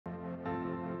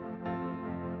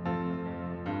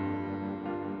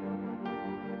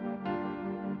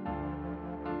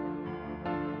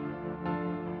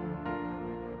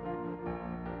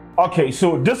Okay,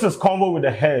 so this is Convo with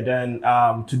the Head, and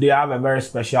today I have a very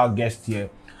special guest here.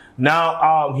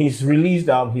 Now, he's released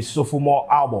his sophomore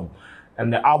album,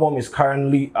 and the album is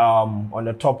currently on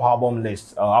the top album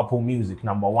list, Apple Music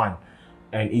 #1.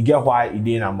 And you get why it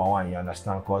did #1, you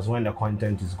understand? Because when the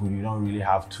content is good, you don't really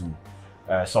have to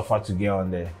suffer to get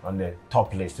on the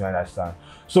top list, you understand?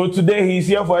 So today he's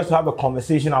here for us to have a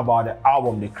conversation about the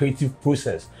album, the creative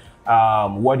process,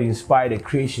 what inspired the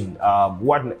creation,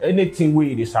 anything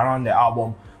we is around the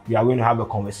album. We are going to have a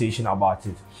conversation about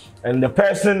it. And the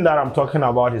person that I'm talking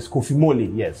about is Kofi Mole.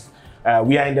 Yes,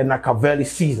 we are in the Knackaveli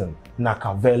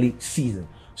season.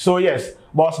 So yes,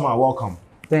 boss man, welcome.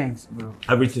 Thanks, bro.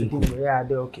 Everything cool? Yeah,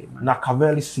 they're okay, man.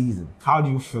 Knackaveli season. How do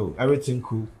you feel? Everything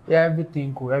cool? Yeah,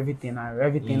 everything cool. Everything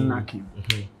knocking.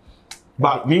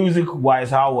 But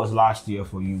music-wise, how was last year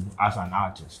for you as an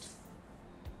artist?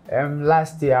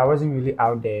 Last year I wasn't really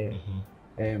out there,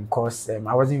 cause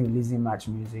I wasn't releasing much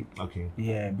music. Okay.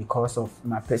 Yeah, because of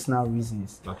my personal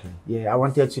reasons. Okay. Yeah, I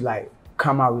wanted to like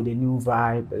come out with a new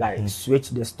vibe, like switch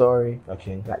the story.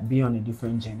 Okay. Like be on a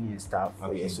different journey and stuff.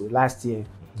 Okay. Yeah, so last year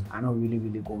I'm not really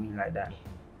going like that.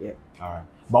 Yeah. All right.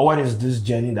 But what is this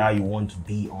journey that you want to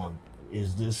be on?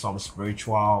 Is this some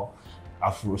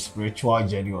Afro-spiritual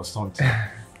journey or something?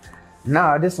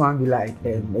 Now this one be like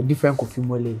a different Kofi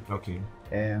Mole. Okay.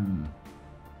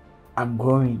 I'm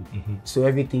growing, so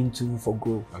everything too for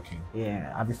growth. Okay.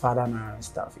 Yeah, I'll be father now and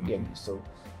stuff. You get me? So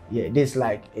yeah, this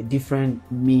like a different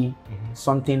me,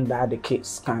 something that the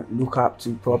kids can look up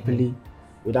to properly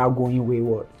without going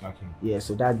wayward. Okay. Yeah,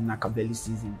 so that's Knackaveli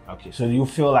season. Okay. So do you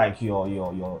feel like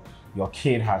your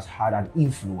kid has had an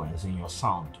influence in your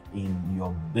sound, in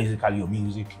your basically your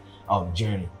music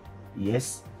journey?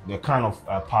 Yes. The kind of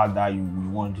part that you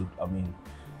want to,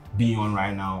 be on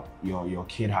right now, your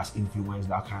kid has influenced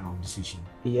that kind of decision.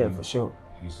 Yeah, for sure.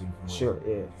 He's influenced. Sure,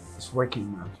 yeah. It's working,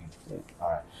 man. Okay. Yeah. All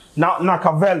right. Now,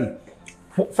 Knackaveli.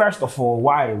 First of all,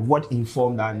 why? What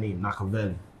informed that name,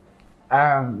 Knackaveli?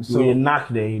 So you knack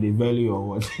the valley or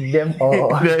what? Them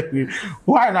all.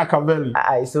 Why Knackaveli?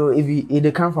 So if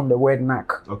they come from the word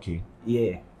knack. Okay.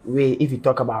 Yeah. If you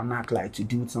talk about knack, like to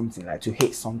do something, like to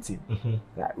hit something,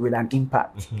 like with an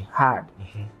impact, hard.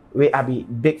 I be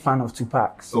big fan of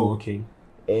Tupac. So, okay.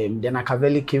 The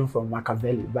Knackaveli came from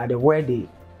Machiavelli, but the word they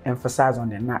emphasize on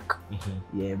the knack.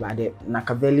 Yeah, but the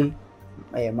Knackaveli,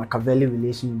 Machiavelli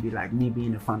relation would be like me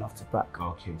being a fan of Tupac.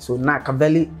 Okay. So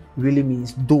Knackaveli really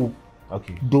means do.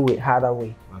 Okay. Do it harder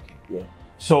way. Okay. Yeah.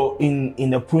 So in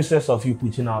the process of you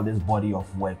putting out this body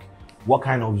of work, what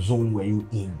kind of zone were you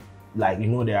in? Like,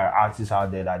 there are artists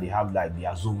out there that they have like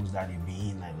their zones that they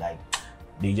be in, like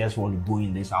they just want to go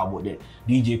in this album. The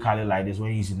DJ Khaled like this,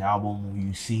 when he's in the album,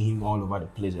 you see him all over the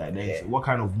place like that. Yeah. What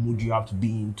kind of mood do you have to be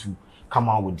in to come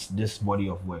out with this body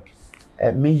of work?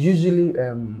 Usually,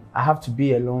 I have to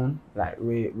be alone, like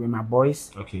with my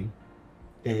boys. Okay.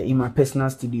 In my personal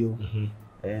studio.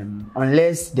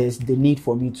 Unless there's the need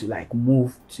for me to like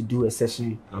move to do a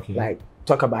session, like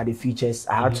talk about the features,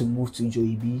 I have to move to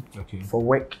Joey B for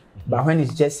work. But when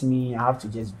it's just me, I have to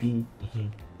just be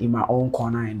in my own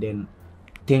corner and then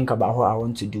think about what I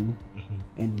want to do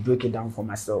and break it down for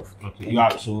myself. Okay.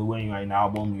 So when you are in the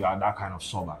album, you are that kind of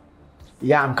sober?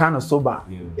 Yeah, I'm kind of sober,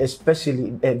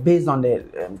 especially based on the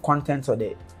contents of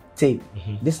the tape.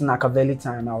 This Knackaveli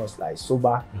time, I was like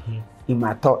sober in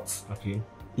my thoughts. Okay.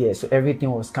 Yeah, so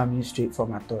everything was coming straight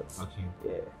from my thoughts. Okay.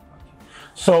 Yeah. Okay.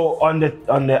 So on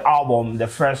the album, the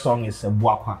first song is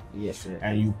Abuakwa. Yes, sir.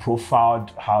 And you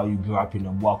profiled how you grew up in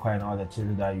Abuakwa and all the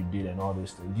things that you did and all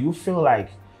those things. Do you feel like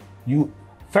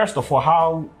first of all,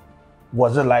 how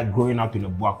was it like growing up in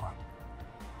Abuakwa?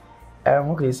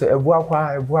 Okay, so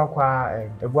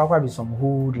Abuakwa be some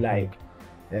hood, like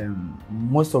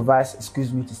most of us,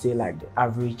 excuse me to say, like the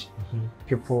average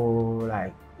people,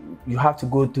 like you have to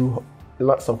go through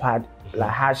lots of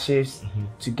hardships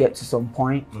to get to some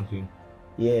point. Okay.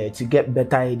 Yeah, to get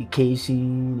better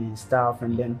education and stuff,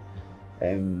 and then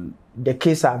the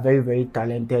kids are very, very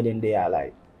talented and they are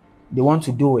like they want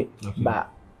to do it. Okay. But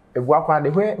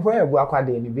Abuakwa, where Abuakwa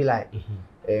they be like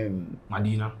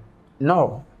Medina.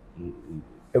 No.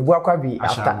 Abuakwa be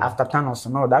after Thanos,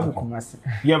 no, that be Kumasi.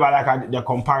 Yeah, but like the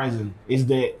comparison is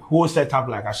the whole setup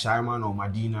like a Shaiman or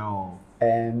Medina or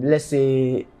let's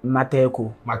say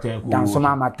Mateko.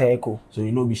 Dansoma Mateko. So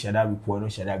be Shada be poor, no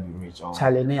Shada be rich.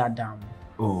 Charlie ne Adam.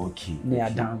 Oh, okay. Ne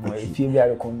Adam. If you be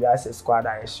a Kumbias squad,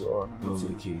 I sure.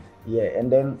 Okay. Yeah,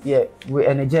 and then we're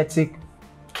energetic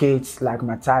kids like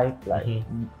my type, like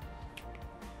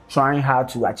trying hard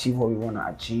to achieve what we want to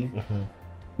achieve.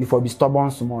 Before be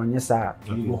stubborn, someone, yes, sir,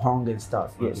 you hung and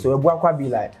stuff. Yeah, so Abuakwa be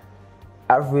like,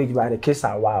 average, but the kids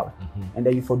are wild. And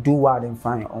then you for do wild and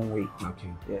find your own way.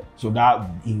 Okay. Yeah. So that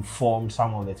informed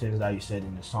some of the things that you said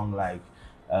in the song, like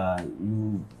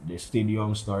the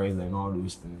stadium stories and all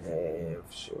those things. Yeah,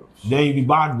 sure. Then you be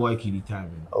bad boy kiddy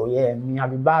time. Oh yeah, me I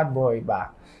be bad boy,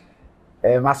 but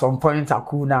at some point I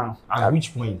cool down. At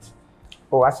which point?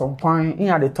 Oh, at some point,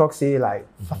 they talk say like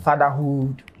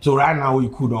fatherhood. So right now you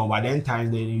cool down, but then times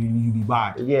then you be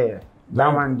bad. Yeah. That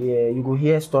one there, you go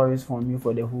hear stories from me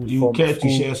for the hood. You care to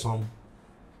share some?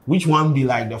 Which one be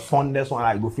like the fondest one?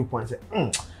 Like go 3 points.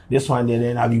 Say, this one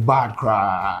then I be bad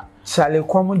cry. Charlie,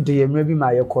 come there, maybe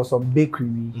my cause some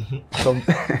bakery. Some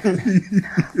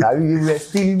we were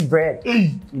stealing bread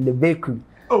in the bakery.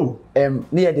 Oh.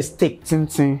 Near the stick,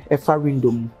 tin a far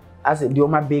window. As the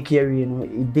Oma bakery,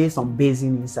 it did some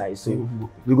basin inside. So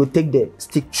we go take the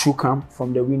stick chook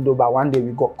from the window, but one day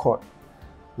we got caught.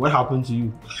 What happened to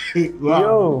you?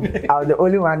 Yo, I was the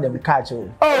only one them catch. Oh.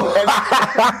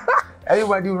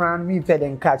 Everybody around me fed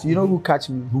and catch. You know who catch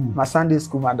me? Who? My Sunday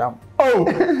school madam. Oh.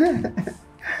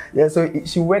 Yeah, so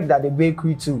she worked at the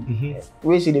bakery too.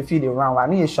 Where she dey feed around. I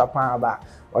need a shop about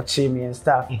or me and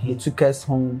stuff. They took us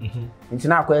home. It's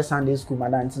not quite Sunday school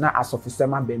madam. It's not as officer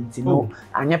man bem. No,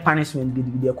 and your punishment be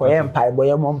the choir empire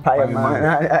boy mom empire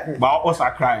man. But also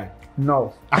crying.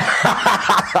 No.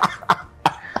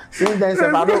 Since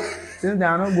then,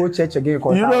 I don't go church again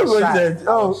because you don't go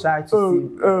church. Shy to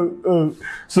see.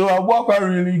 So Abuakwa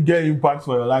really get impact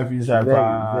for your life inside.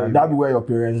 Very. That be where your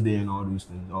parents there and all those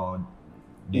things, or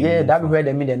yeah, that be where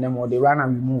they meet them or they run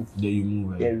and we move. There you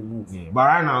move. Yeah, we move. Yeah, but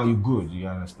right now you good. You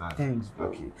understand? Thanks. Bro.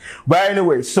 Okay. But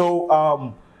anyway,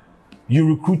 so you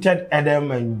recruited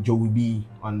Adam and Joey B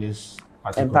on this.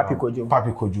 And Papi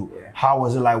Kojo. Yeah. How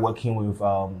was it like working with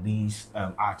these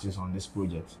artists on this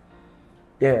project?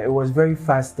 Yeah, it was very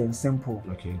fast and simple.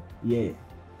 Okay. Yeah.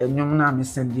 And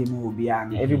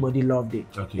everybody loved it.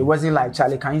 Okay. It wasn't like,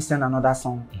 Charlie, can you send another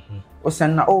song? Or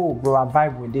send, oh, bro, I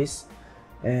vibe with this.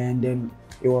 And then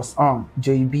it was on.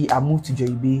 Joey B, I moved to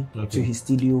Joey B to his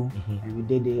studio. And we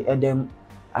did the Adam.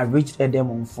 I reached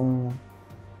Adam on phone.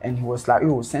 And he was like,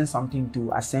 oh, send something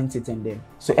to, I sent it and then.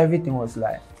 So everything was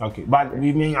like. Okay, but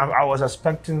we mean, I was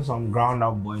expecting some ground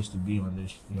up boys to be on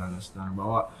this, you understand? But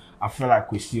what, I feel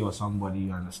like we see or somebody,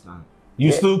 you understand?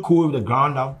 You still cool with the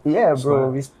ground up? Yeah, bro.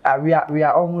 We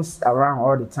are almost around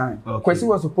all the time. Okay. Kwesi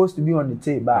was supposed to be on the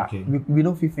tape, but we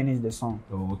don't finish the song.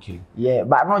 Oh, okay. Yeah,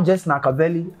 but not just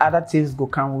Knackaveli. Other tapes go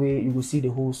come way. You will see the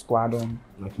whole squad on.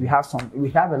 Okay. We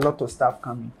have a lot of stuff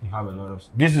coming. You have a lot of.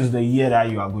 This is the year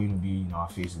that you are going to be in our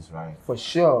faces, right? For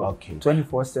sure. Okay.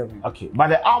 24/7. Okay, but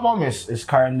the album is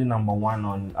currently #1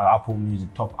 on Apple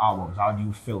Music top albums. How do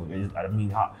you feel? I mean,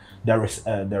 how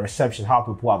the reception, how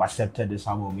people have accepted this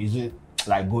album? Is it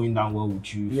like going down well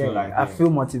with you? Yeah, feel like, I feel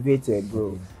motivated,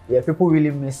 bro. Yeah, people really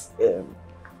miss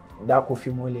that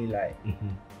Kofi Mole. Like,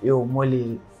 yo,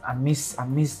 Mole, I miss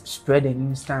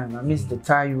spreading Instagram. I miss the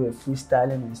time you were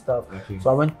freestyling and stuff. Okay.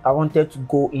 So I wanted to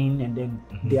go in and then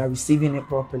they are receiving it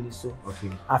properly. So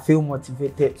I feel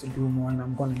motivated to do more and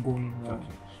I'm gonna go in more. Okay.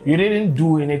 You didn't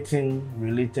do anything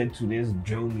related to this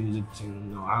drill music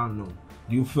thing? No, I don't know.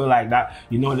 Do you feel like that?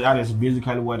 You know that is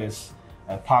basically what is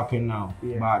popping now,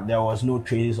 but there was no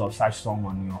traces of such song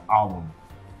on your album.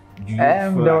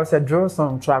 There was a drill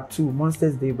song, track 2,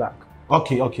 Monsters Day Back.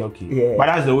 Okay. Yeah. But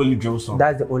that's the only drill song.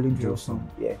 That's the only drill song.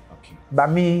 Yeah. Okay. But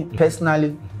me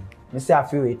personally, I say I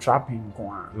feel a trapping.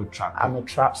 I'm a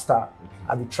trap star.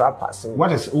 I be trapper. So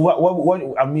what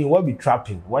I mean? What be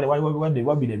trapping? What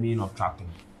be the meaning of trapping?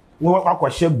 What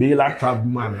question be like trap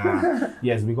man?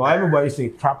 Yes, because everybody say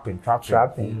trapping.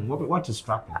 What is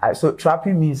trapping? So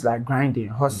trapping means like grinding,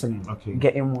 hustling,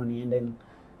 getting money, and then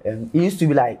it used to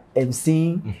be like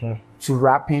MCing to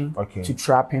rapping to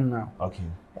trapping now. Okay.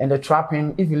 And the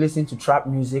trapping, if you listen to trap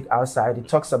music outside, it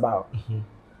talks about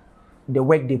the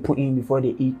work they put in before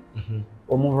they eat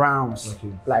or move rounds.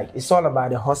 Like it's all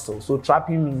about the hustle. So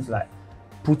trapping means like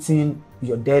putting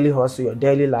your daily hustle, your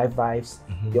daily life vibes,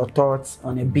 your thoughts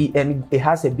on a beat, and it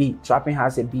has a beat. Trapping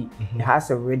has a beat. It has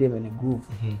a rhythm and a groove.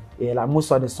 Yeah, like most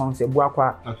of the songs,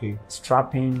 Abuakwa,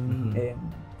 trapping,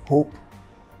 hope.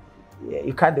 Yeah,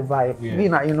 you cut the vibe.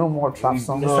 Yeah. You know more trap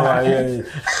songs. No,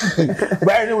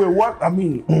 But anyway,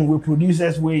 with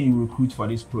producers where you recruit for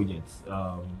these projects,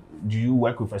 do you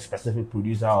work with a specific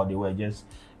producer or they were just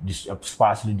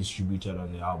sparsely distributed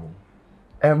on the album?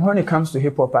 When it comes to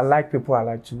hip hop, I like people I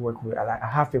like to work with. I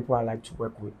have people I like to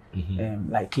work with.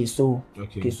 Like Keso.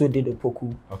 Keso did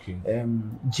Opoku.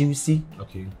 Juicy.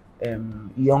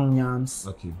 Young Yams.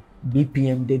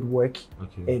 BPM did work.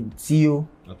 Tio.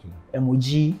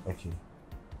 MOG.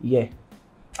 Yeah.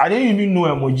 I didn't even know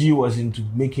Emoji was into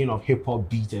making of hip hop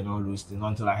beat and all those things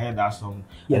until I heard that song.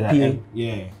 Yeah,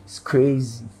 yeah. It's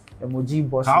crazy. Emoji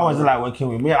boss. How was it like working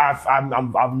with me?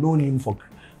 I've known him for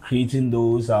creating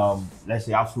those let's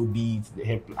say Afro beats,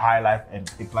 the high life and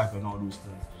hip life and all those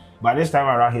things. But this time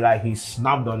around, he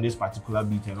snapped on this particular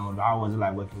beat and all that. How was it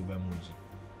like working with Emoji?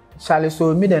 Charlie,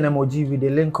 so me and Emoji, we dey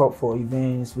link up for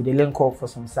events, we dey link up for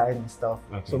some side and stuff.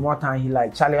 Okay. So more time he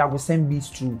like, Charlie, I will send beats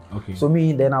through. Okay. So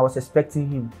me, then I was expecting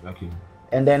him. Okay.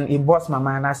 And then it bust my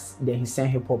mind as then he sent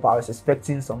hip hop. I was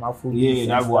expecting some Afro beats. Yeah,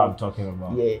 that's what I'm talking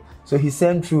about. Yeah. So he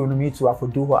sent through me to I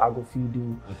could do what I go feel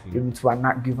do. Okay. Me to a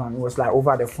knock give on. It was like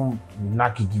over the phone.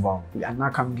 Knacking give on. Yeah,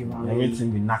 knock am give on.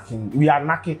 Everything be knacking. We are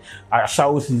knacking our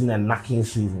shower season and knacking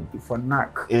season. For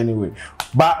knock. Anyway.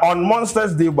 But on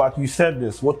Monsters Day back, you said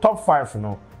this. What top 5, you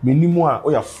know? Minimum,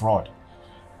 you're fraud.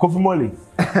 Kofi Mole,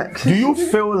 do you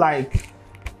feel like,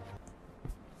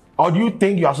 or do you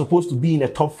think you are supposed to be in the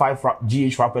top 5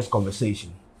 GH rappers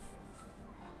conversation?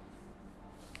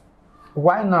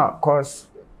 Why not? Cause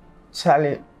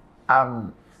Charlie,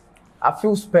 I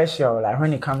feel special. Like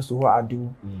when it comes to what I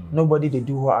do, nobody they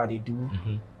do what I do.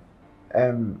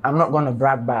 I'm not gonna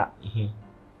brag, but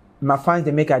my fans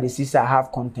they make a decision. I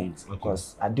have content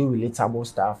because I do relatable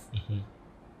stuff.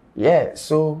 Yeah,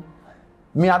 so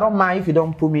me, I don't mind if you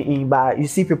don't put me in, but you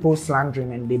see people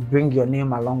slandering and they bring your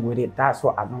name along with it. That's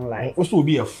what I don't like. Also, will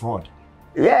be a fraud.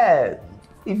 Yeah,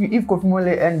 if Kofi Mole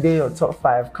end day your top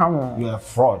 5, come on. You're a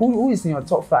fraud. Who is in your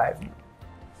top 5?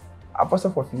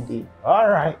 Apostle for day. All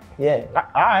right. Yeah.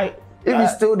 All right. If you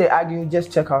still they argue,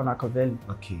 just check out Knackaveli.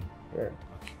 Okay. Yeah.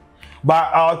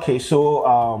 But okay,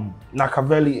 so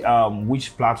Knackaveli,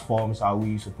 which platforms are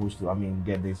we supposed to?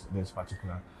 Get this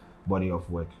particular body of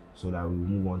work so that we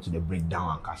move on to the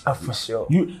breakdown and cast. For sure.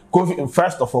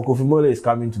 First of all, Kofi Mole is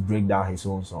coming to break down his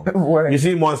own song. You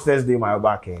see, Monsters Day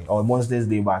Monsters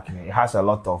Day back in it has a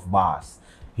lot of bars.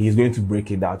 He's going to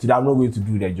break it down. Today, I'm not going to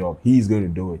do the job. He's going to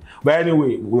do it. But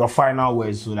anyway, your final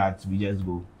words so that we just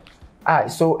go.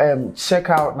 Alright, so check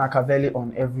out Knackaveli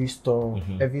on every store,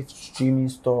 every streaming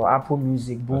store, Apple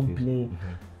Music, Boomplay,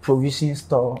 Provision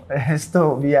Store,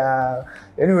 anywhere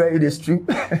you the stream.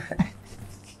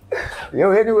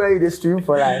 Anywhere you the stream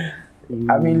for like,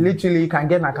 literally you can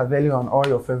get Knackaveli on all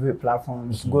your favorite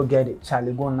platforms. Go get it,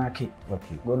 Charlie. Go knock it.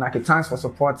 Okay. Go knock it. Thanks for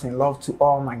supporting. Love to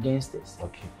all my gangsters.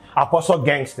 Okay. Apostle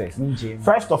Gangsters.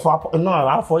 First of all,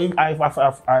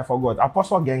 I forgot.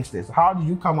 Apostle Gangsters. How did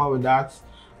you come up with that?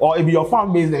 Or if your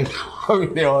fan base, then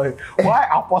why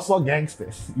Apostle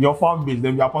Gangsters? Your fan base,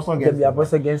 then be Apostle Gangsters. Be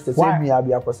Apostle Gangsters. Why? Me, I'll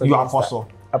be Apostle. You Apostle.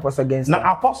 Apostle Gangster.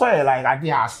 Now Apostle like I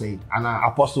did say, and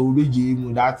Apostle will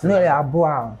be that. No, yeah,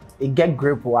 boy, it get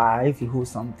grip. Why if you hold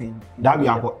something? That be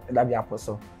Apostle. That be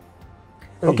Apostle.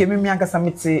 Okay, me I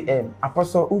say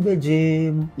Apostle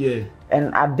Ube. Yeah.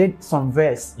 And I did some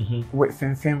verse with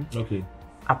Fim. Okay.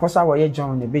 Apostle Waye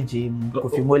John Ebe Jim,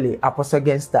 Kofi Mole, Apostle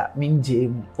Gangster, Min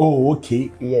Jim. Oh,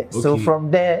 okay. Yeah. Okay. So from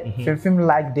there, Fim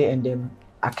liked it, and then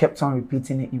I kept on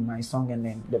repeating it in my song, and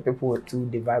then the people were too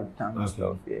the vibe with time and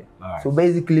stuff. Yeah. Right. So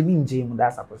basically, Min Jim,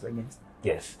 that's Apostle Gangster.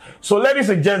 Yes. So, ladies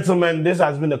and gentlemen, this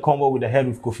has been a combo with the head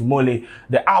with Kofi Mole.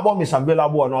 The album is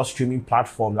available on all streaming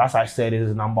platforms. As I said, it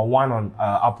is #1 on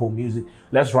Apple Music.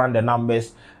 Let's run the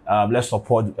numbers. Let's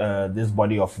support this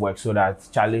body of work so that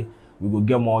Charlie, we will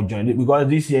get more joined. Because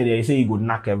this year they say he would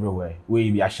knock everywhere. Where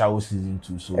he be a shower season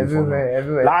 2. So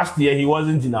everywhere. Last year he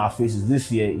wasn't in our faces.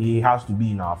 This year he has to be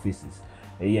in our faces.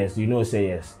 Yes, say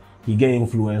yes. He get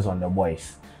influence on the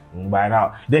boys. By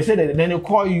now they say that then they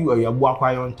call you a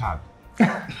Abuakwa on tag.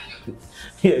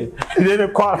 Yeah, then they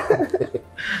call.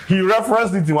 He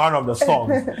referenced it in one of the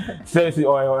songs. Says,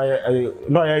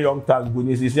 not a young tag, but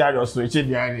he's just switching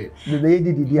behind it. Do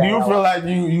you feel like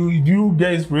you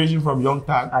get inspiration from Young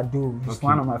Tag? I do. He's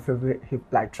one of my favorite hip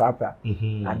trapper.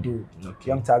 I do. Okay.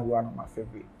 Young Tag is one of my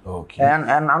favorite. Okay.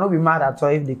 And I don't be mad at all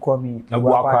if they call me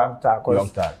Abuakwa Young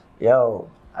Tag. Yo,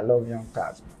 I love Young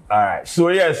Tag. All right. So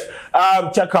yes,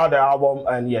 check out the album,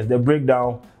 and yes, the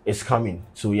breakdown is coming.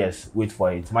 So yes, wait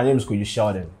for it. My name is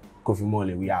Sheldon. Kofi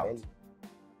Mole. We out.